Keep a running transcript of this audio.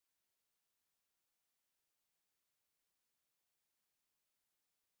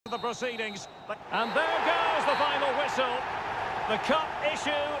the proceedings. And there goes the final whistle. The cup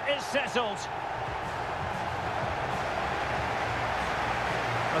issue is settled.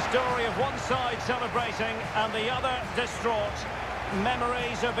 A story of one side celebrating and the other distraught.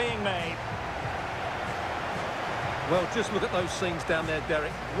 Memories are being made. Well, just look at those scenes down there,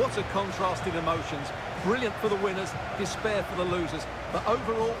 Derek. What a contrast in emotions. Brilliant for the winners, despair for the losers. But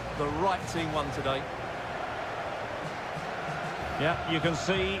overall, the right team won today. Yeah, you can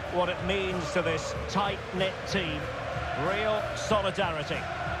see what it means to this tight-knit team. Real solidarity.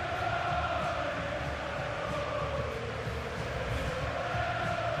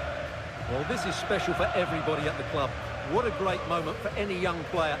 Well, this is special for everybody at the club. What a great moment for any young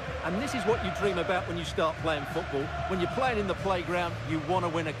player. And this is what you dream about when you start playing football. When you're playing in the playground, you want to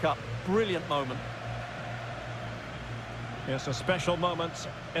win a cup. Brilliant moment. Yes, a special moment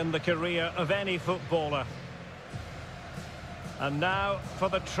in the career of any footballer. And now for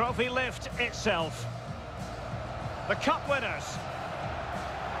the trophy lift itself. The cup winners.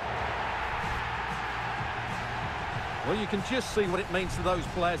 Well, you can just see what it means to those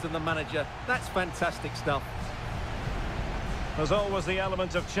players and the manager. That's fantastic stuff. There's always the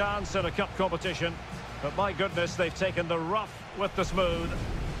element of chance in a cup competition. But my goodness, they've taken the rough with the smooth.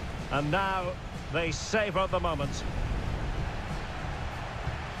 And now they savour the moment.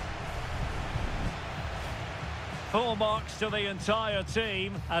 Full marks to the entire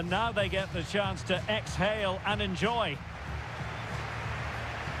team. And now they get the chance to exhale and enjoy.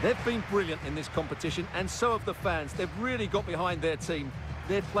 They've been brilliant in this competition, and so have the fans. They've really got behind their team.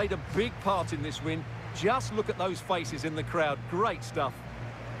 They've played a big part in this win. Just look at those faces in the crowd. Great stuff.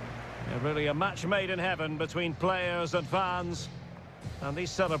 Yeah, really a match made in heaven between players and fans. And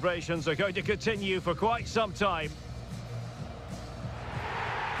these celebrations are going to continue for quite some time.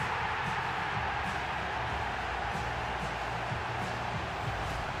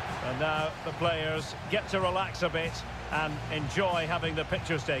 And now the players get to relax a bit and enjoy having the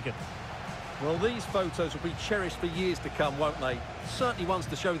pictures taken. Well, these photos will be cherished for years to come, won't they? Certainly ones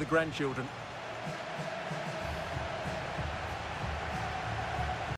to show the grandchildren.